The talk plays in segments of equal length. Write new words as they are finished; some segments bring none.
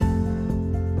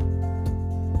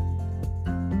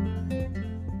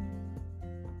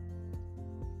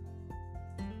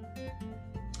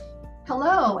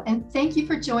Hello, and thank you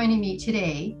for joining me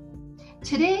today.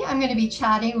 Today, I'm going to be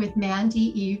chatting with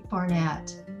Mandy Eve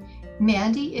Barnett.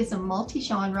 Mandy is a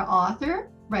multi-genre author,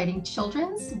 writing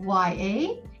children's,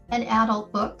 YA, and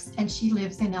adult books, and she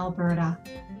lives in Alberta.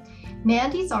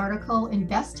 Mandy's article,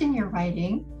 Invest in Your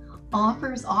Writing,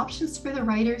 offers options for the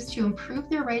writers to improve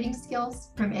their writing skills,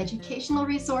 from educational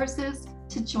resources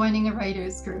to joining a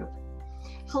writers group.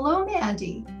 Hello,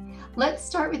 Mandy. Let's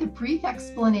start with a brief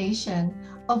explanation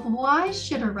of why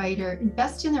should a writer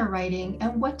invest in their writing,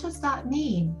 and what does that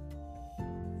mean?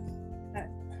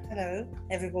 Hello,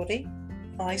 everybody.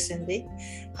 Hi, Cindy.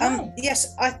 Hi.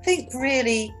 Yes, I think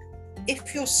really,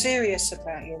 if you're serious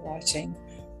about your writing,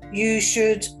 you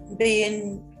should be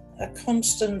in a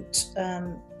constant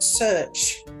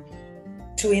search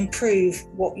to improve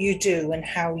what you do and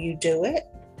how you do it.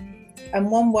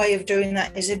 And one way of doing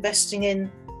that is investing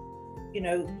in,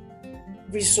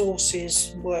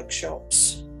 resources,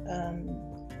 workshops,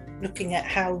 looking at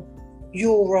how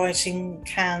your writing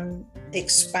can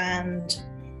expand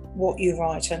what you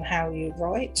write and how you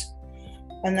write.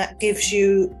 And that gives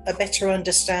you a better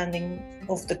understanding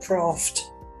of the craft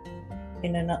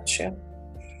in a nutshell.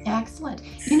 Excellent.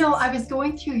 I was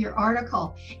going through your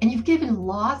article and you've given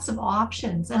lots of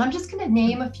options, and I'm just going to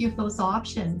name a few of those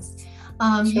options.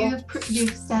 Sure.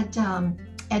 You've said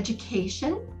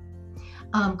education.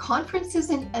 Conferences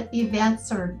and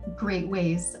events are great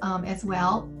ways as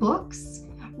well. Books,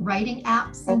 writing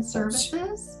apps and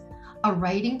services, a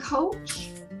writing coach,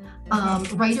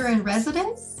 writer in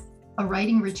residence, a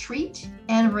writing retreat,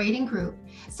 and a writing group.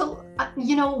 So,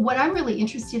 what I'm really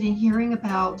interested in hearing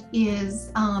about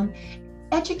is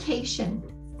education.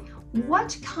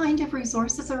 What kind of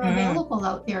resources are available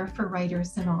out there for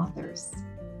writers and authors?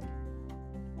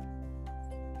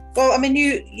 Well,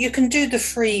 you can do the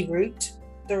free route.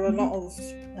 There are a lot of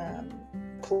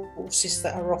courses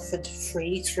that are offered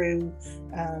free through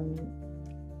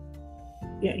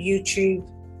YouTube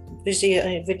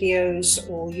videos,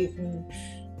 or you can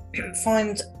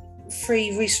find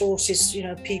free resources.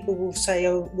 People will say,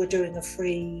 "Oh, we're doing a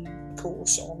free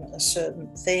course on a certain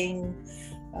thing."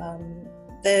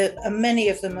 There are many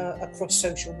of them are across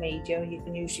social media. You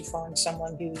can usually find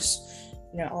someone who's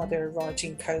either a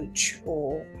writing coach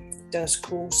or does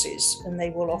courses, and they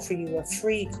will offer you a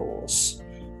free course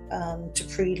to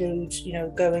prelude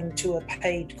going to a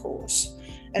paid course,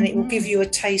 and it will give you a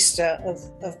taster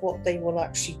of what they will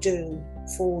actually do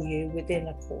for you within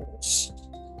a course.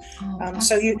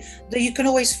 So you can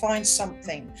always find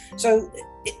something. So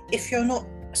if you're not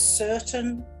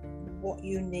certain what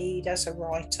you need as a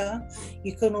writer,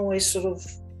 you can always sort of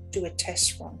do a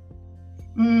test run.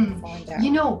 Find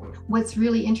out. What's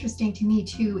really interesting to me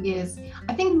too is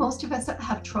I think most of us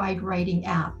have tried writing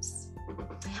apps.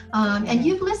 And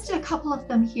you've listed a couple of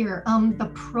them here.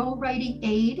 The Pro Writing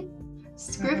Aid,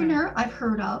 Scrivener, I've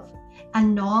heard of,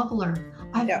 and Noveler.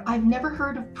 I've never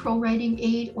heard of Pro Writing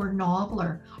Aid or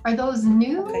Noveler. Are those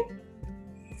new? Okay.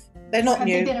 They're not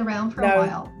new. Have they been around for a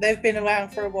while? They've been around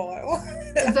for a while.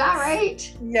 Is that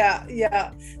right?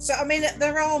 Yeah. So,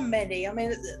 there are many.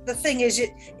 The thing is,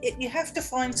 you have to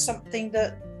find something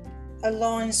that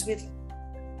aligns with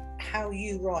how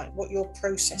you write, what your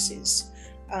process is,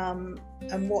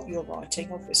 and what you're writing,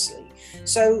 obviously.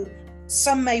 So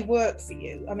some may work for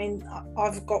you.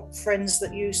 I've got friends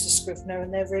that use the Scrivener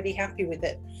and they're really happy with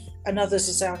it. And others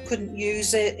say, I couldn't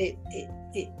use it.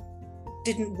 It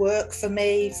didn't work for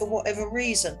me for whatever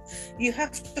reason. You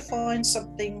have to find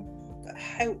something that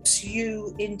helps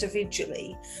you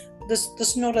individually.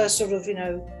 There's not a sort of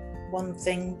one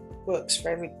thing works for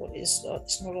everybody. It's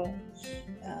not a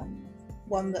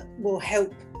one that will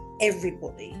help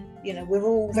everybody. We're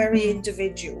all very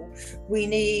individual. We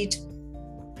need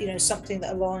something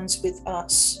that aligns with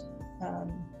us,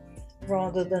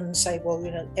 rather than say, well,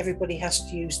 everybody has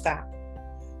to use that.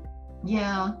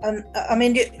 Yeah. And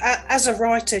as a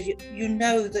writer, you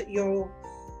know that you're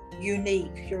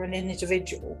unique, you're an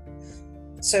individual.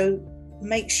 So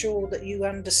make sure that you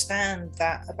understand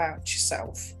that about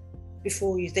yourself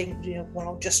before you think, well,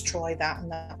 I'll just try that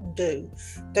and that will do.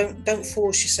 Don't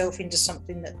force yourself into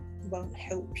something that won't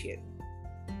help you.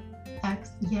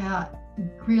 Yeah,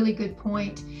 really good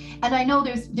point. And I know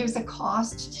there's a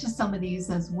cost to some of these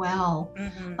as well.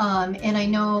 And I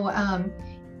know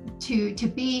to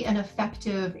be an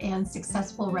effective and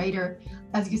successful writer,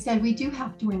 as you said, we do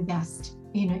have to invest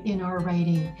in our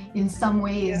writing in some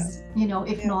ways,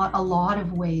 if not a lot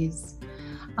of ways.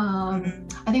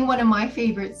 I think one of my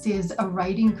favorites is a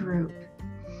writing group.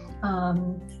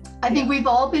 I think we've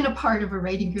all been a part of a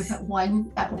writing group at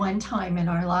one time in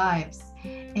our lives.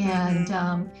 And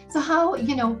so how,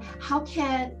 how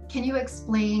can you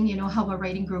explain, how a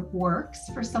writing group works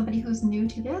for somebody who's new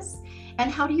to this?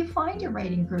 And how do you find a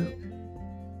writing group?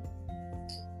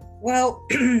 Well,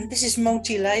 this is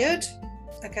multi-layered.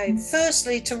 Okay,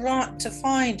 firstly, to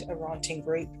find a writing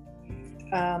group,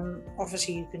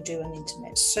 obviously you can do an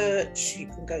internet search, you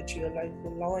can go to your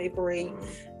local library.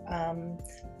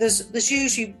 There's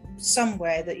usually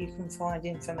somewhere that you can find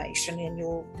information in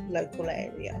your local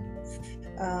area.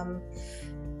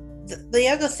 The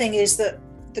other thing is that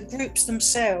the groups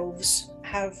themselves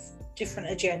have different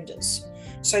agendas.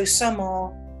 So some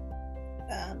are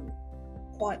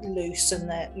quite loose, and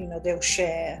that they'll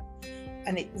share,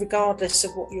 and regardless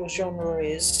of what your genre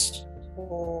is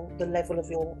or the level of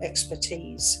your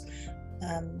expertise.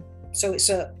 So it's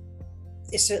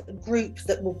a group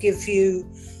that will give you,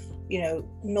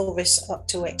 novice up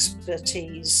to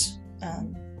expertise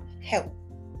help.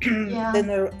 Yeah. Then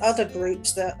there are other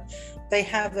groups that they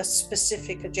have a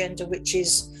specific agenda, which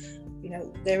is,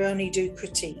 they only do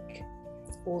critique,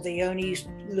 or they only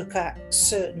look at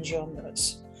certain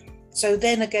genres. So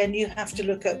then again, you have to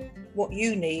look at what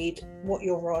you need, what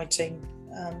you're writing,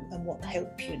 and what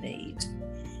help you need.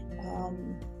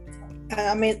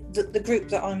 I mean, the group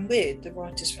that I'm with, the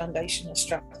Writers Foundation of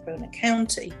Strathcona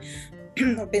County,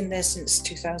 I've been there since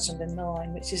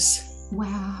 2009, which is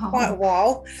quite a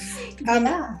while.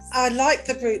 Yes. I like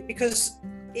the group because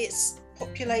it's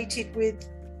populated with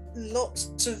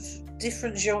lots of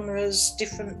different genres,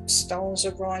 different styles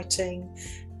of writing,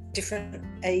 different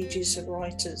ages of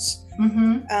writers.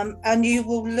 And you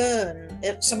will learn.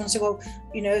 If someone said, well,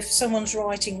 if someone's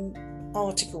writing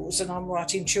articles and I'm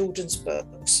writing children's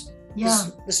books,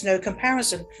 there's no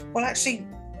comparison. Well, actually,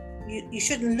 you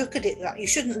shouldn't look at it like, you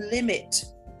shouldn't limit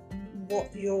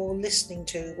what you're listening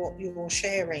to, what you're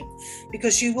sharing,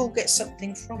 because you will get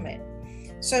something from it.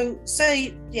 So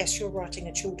say, yes, you're writing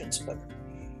a children's book.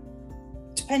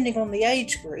 Depending on the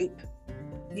age group,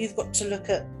 you've got to look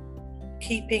at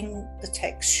keeping the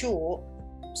text short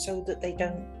so that they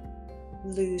don't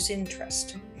lose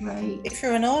interest. Right. If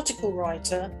you're an article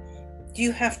writer,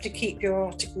 you have to keep your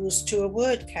articles to a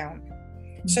word count.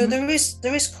 So there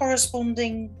is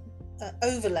corresponding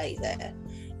overlay there,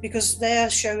 because they're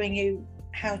showing you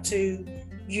how to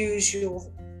use your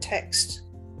text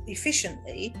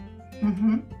efficiently,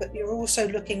 but you're also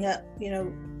looking at,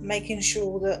 making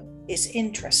sure that it's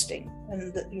interesting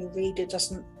and that your reader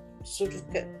doesn't sort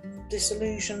of get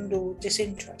disillusioned or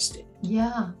disinterested.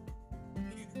 Yeah.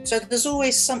 So there's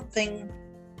always something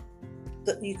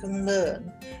that you can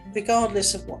learn,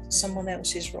 regardless of what someone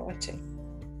else is writing.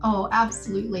 Oh,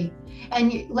 absolutely.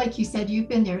 And like you said, you've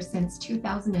been there since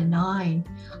 2009.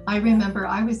 I remember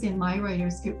I was in my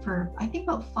writers group for, I think,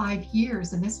 about 5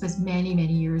 years, and this was many,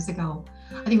 many years ago.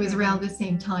 I think it was around the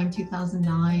same time,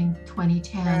 2009,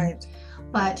 2010. Right.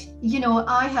 But,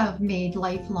 I have made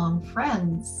lifelong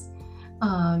friends.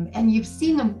 And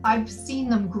I've seen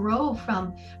them grow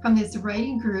from this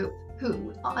writing group,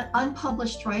 who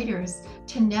unpublished writers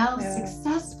to now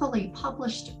successfully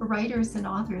published writers and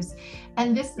authors.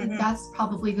 And that's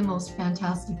probably the most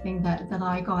fantastic thing that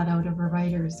I got out of a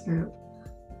writers group.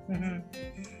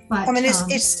 But I mean,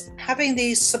 it's having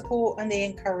the support and the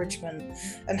encouragement,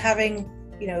 and having,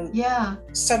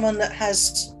 someone that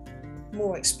has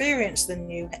more experience than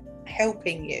you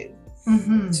helping you.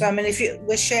 So I mean,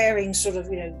 we're sharing sort of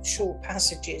short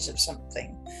passages of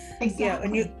something,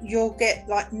 exactly. and you'll get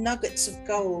like nuggets of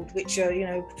gold, which are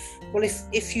well,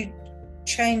 if you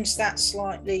change that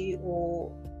slightly,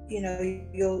 or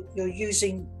you're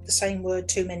using the same word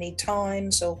too many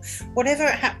times, or whatever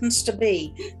it happens to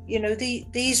be,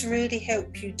 these really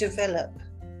help you develop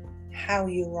how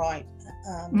you write.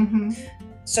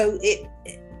 So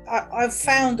I've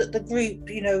found that the group,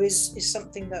 is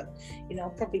something that, I'll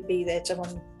probably be there till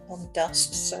I'm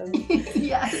dust. So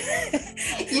yes.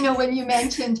 When you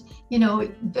mentioned,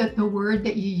 the word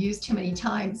that you used too many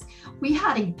times, we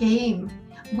had a game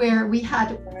where we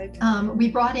had, we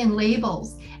brought in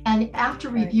labels, and after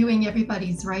reviewing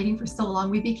everybody's writing for so long,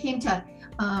 we became to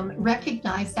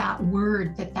recognize that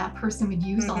word that person would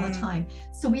use all the time.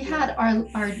 So we had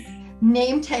our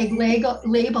name tag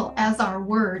label as our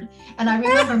word, and I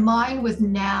remember mine was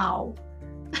now.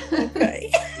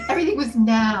 Okay. Everything was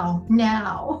now.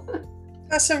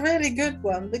 That's a really good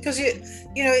one, because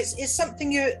it's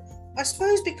something I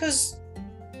suppose, because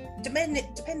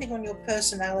depending on your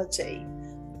personality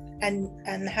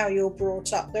and how you're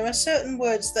brought up, there are certain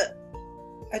words that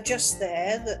are just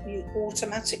there that you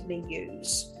automatically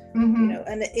use.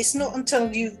 And it's not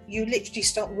until you literally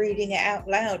start reading it out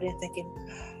loud and thinking,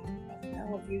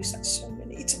 I've use that so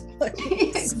many times.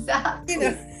 Exactly. You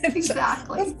know,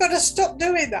 Exactly. I've got to stop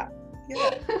doing that.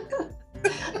 Yeah.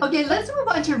 Okay, let's move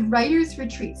on to writers'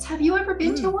 retreats. Have you ever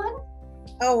been to one?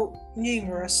 Oh,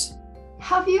 numerous.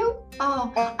 Have you?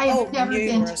 Oh, I've never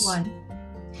numerous. been to one.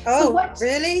 Oh, So what?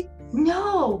 Really?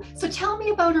 No. So tell me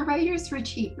about a writer's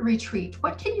retreat.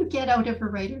 What can you get out of a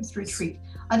writer's retreat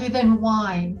other than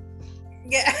wine?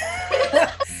 Yeah.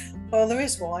 Well, there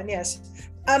is wine, yes.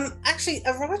 Actually,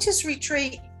 a writer's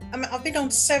retreat, I mean, I've been on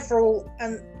several,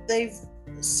 and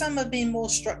some have been more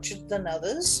structured than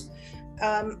others.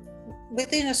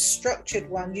 Within a structured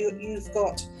one, you've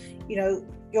got,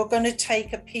 you're going to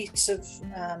take a piece of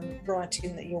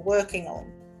writing that you're working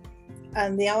on,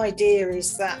 and the idea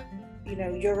is that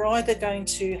you're either going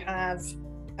to have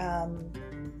a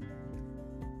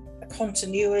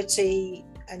continuity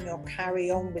and you'll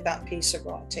carry on with that piece of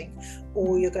writing,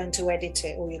 or you're going to edit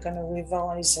it, or you're going to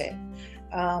revise it.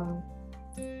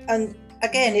 And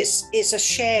again, it's a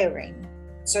sharing,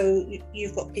 so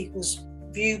you've got people's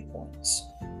viewpoints,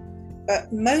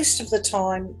 but most of the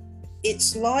time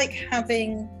it's like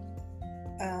having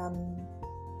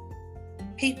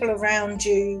people around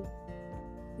you,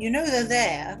 they're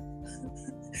there.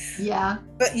 Yeah.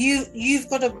 But you've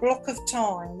got a block of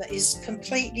time that is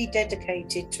completely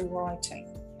dedicated to writing.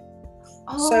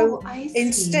 Oh, so I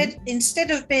see.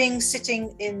 instead of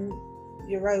sitting in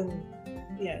your own,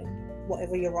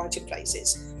 whatever your writing place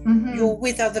is, you're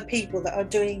with other people that are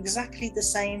doing exactly the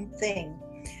same thing,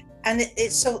 and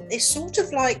it sort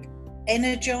of like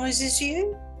energizes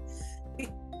you,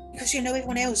 because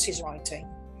everyone else is writing,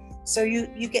 so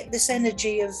you get this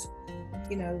energy of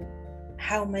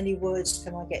how many words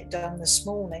can I get done this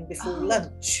morning before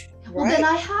lunch? Right? Well, then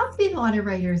I have been on a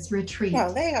writer's retreat.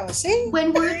 Well, there you are, see?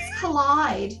 When words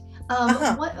collide,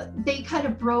 they kind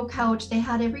of broke out. They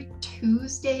had every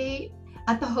Tuesday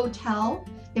at the hotel.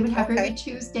 They would have every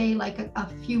Tuesday, like a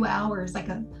few hours, like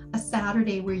a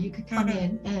Saturday where you could come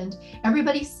in and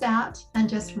everybody sat and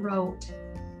just wrote.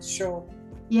 Sure.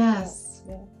 Yes.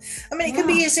 Yeah. I mean, it can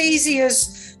be as easy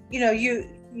as,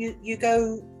 you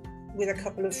go with a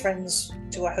couple of friends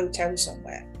to a hotel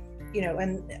somewhere,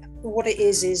 and what it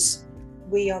is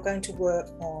we are going to work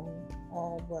on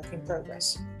our work in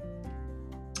progress.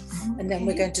 Okay. And then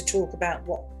we're going to talk about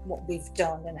what we've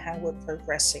done and how we're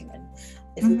progressing, and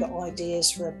if we've got ideas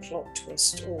for a plot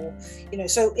twist, or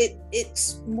so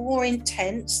it's more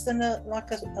intense than a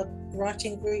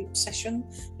writing group session,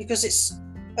 because it's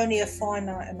only a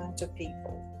finite amount of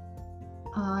people.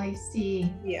 I see.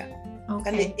 Yeah. Okay.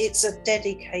 And it's a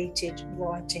dedicated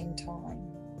writing time.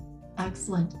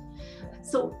 Excellent.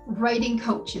 So writing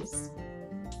coaches.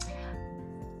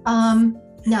 Now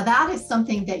that is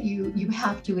something that you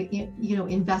have to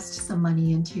invest some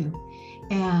money into.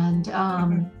 And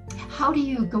how do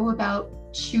you go about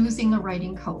choosing a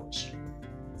writing coach?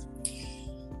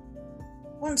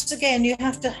 Once again, you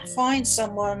have to find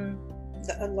someone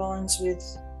that aligns with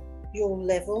your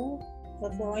level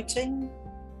of writing,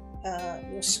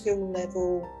 your skill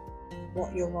level,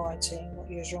 what you're writing, what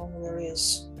your genre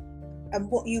is, and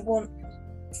what you want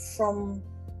from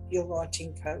your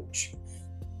writing coach.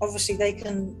 Obviously, they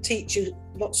can teach you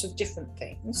lots of different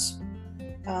things,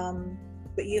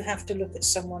 but you have to look at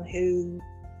someone who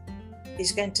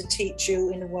is going to teach you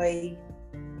in a way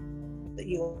that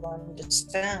you'll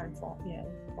understand,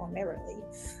 primarily,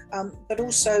 but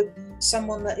also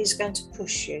someone that is going to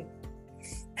push you.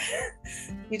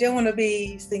 You don't want to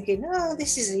be thinking, oh,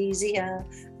 this is easy.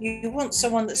 You want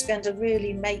someone that's going to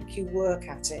really make you work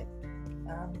at it.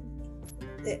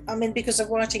 Because a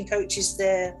writing coach is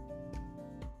there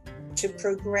to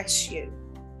progress you,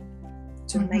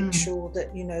 to make sure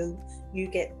that you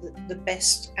get the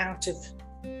best out of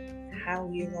how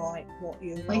you write, what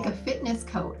you like write. A fitness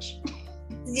coach.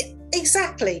 Yeah,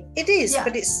 exactly, it is.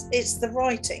 But it's the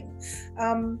writing.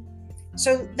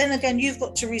 So then again, you've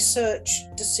got to research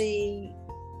to see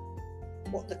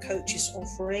what the coach is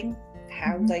offering,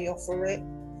 how they offer it.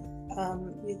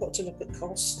 You've got to look at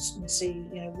costs and see,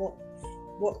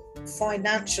 what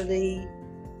financially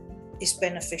is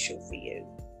beneficial for you.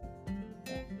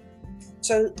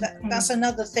 So that's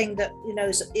another thing that,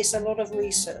 it's a lot of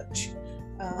research.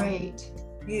 Right.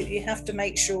 You have to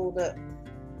make sure that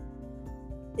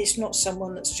it's not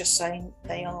someone that's just saying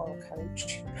they are a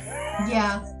coach.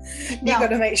 Yeah. You've got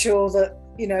to make sure that,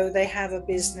 they have a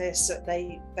business, that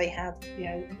they have,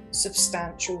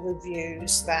 substantial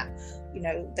reviews, that,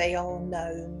 they are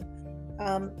known.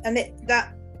 And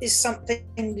that is something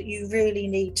that you really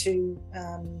need to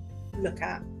look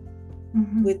at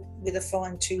with a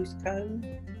fine-tooth comb.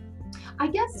 I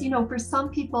guess, for some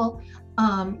people,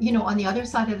 on the other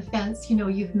side of the fence,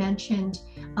 you've mentioned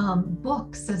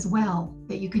books as well,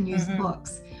 that you can use Mm-hmm.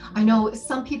 books. I know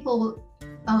some people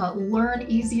learn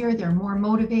easier, they're more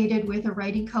motivated with a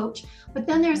writing coach, but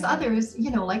then there's others,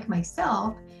 like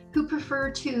myself, who prefer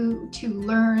to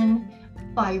learn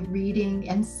by reading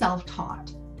and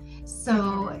self-taught.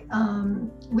 So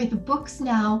with books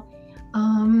now,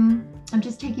 I'm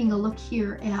just taking a look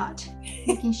here at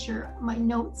making sure my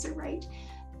notes are right.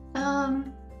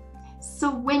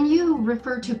 So when you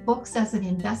refer to books as an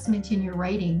investment in your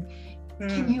writing,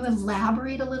 can you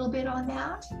elaborate a little bit on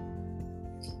that?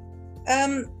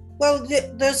 Well,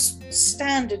 there's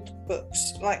standard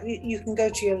books, like you can go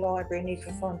to your library and you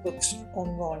can find books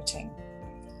on writing.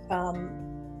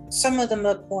 Some of them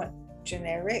are quite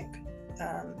generic.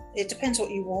 It depends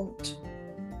what you want,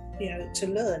 to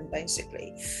learn,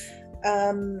 basically.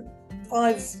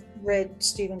 I've read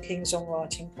Stephen King's On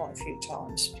Writing quite a few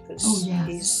times because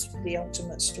he's the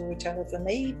ultimate storyteller for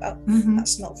me, but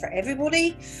that's not for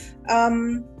everybody.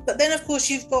 But then, of course,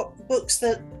 you've got books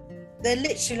that they're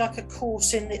literally like a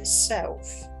course in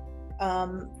itself.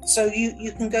 So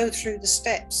you can go through the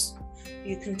steps,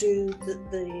 you can do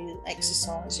the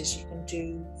exercises, you can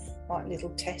do like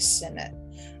little tests in it.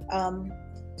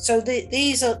 So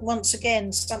these are, once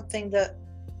again, something that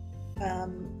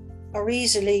are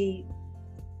easy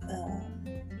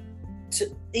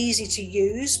to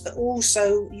use, but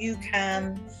also you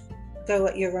can go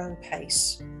at your own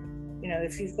pace.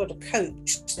 If you've got a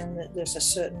coach, then there's a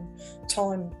certain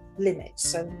time limit,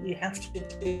 so you have to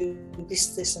do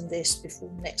this and this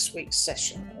before next week's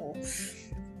session.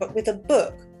 But with a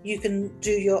book, you can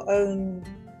do your own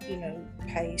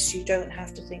pace. You don't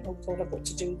have to think, oh God, I've got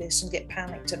to do this, and get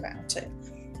panicked about it.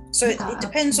 So it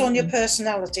depends on your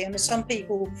personality. I mean, some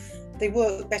people, they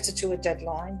work better to a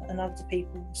deadline, and other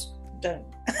people don't.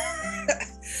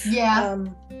 Yeah.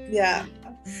 And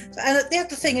the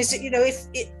other thing is that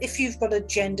if you've got a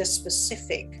gender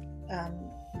specific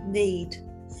need,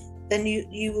 then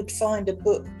you would find a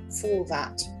book for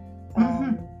that.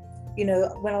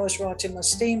 When I was writing my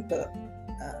steampunk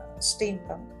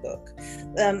book,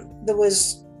 there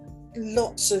was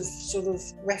lots of sort of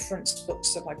reference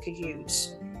books that I could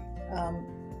use,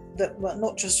 that were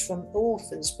not just from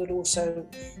authors, but also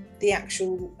the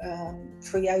actual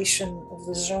creation of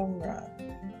the genre.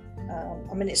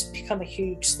 I mean, it's become a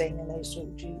huge thing, and they sort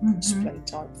of do display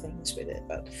type things with it.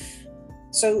 But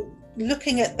so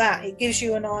looking at that, it gives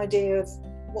you an idea of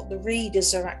what the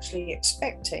readers are actually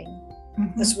expecting,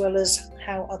 as well as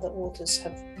how other authors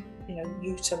have,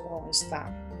 utilized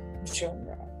that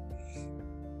genre.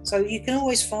 So you can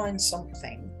always find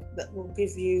something that will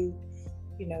give you,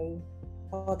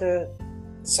 either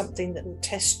something that will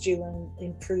test you and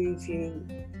improve you,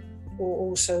 or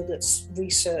also that's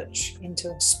research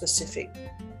into a specific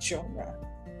genre.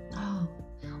 Oh,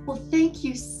 well, thank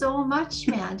you so much,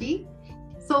 Mandy.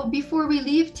 So before we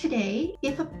leave today,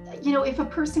 if a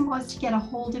person wants to get a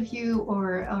hold of you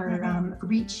or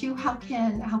reach you, how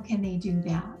can they do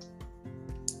that?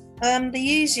 The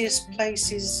easiest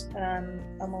place is on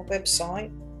my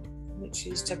website, which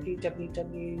is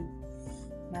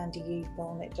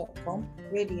www.mandybarnett.com.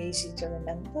 Really easy to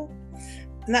remember,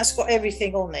 and that's got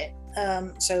everything on it.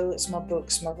 So it's my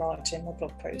books, my writing, my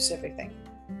blog posts, everything.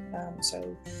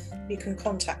 So you can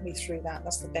contact me through that.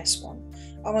 That's the best one.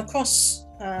 I'm across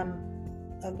a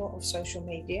lot of social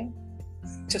media.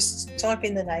 Just type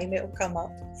in the name, it'll come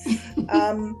up.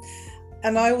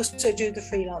 And I also do the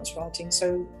freelance writing.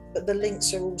 But the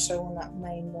links are also on that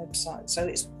main website. So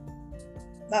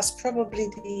that's probably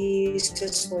the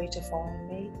easiest way to find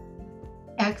me.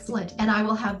 Excellent. And I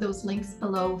will have those links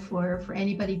below for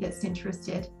anybody that's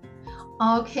interested.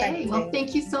 Okay. Well,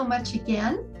 thank you so much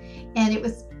again. And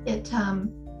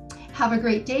have a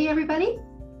great day, everybody.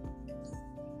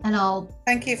 And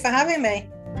thank you for having me.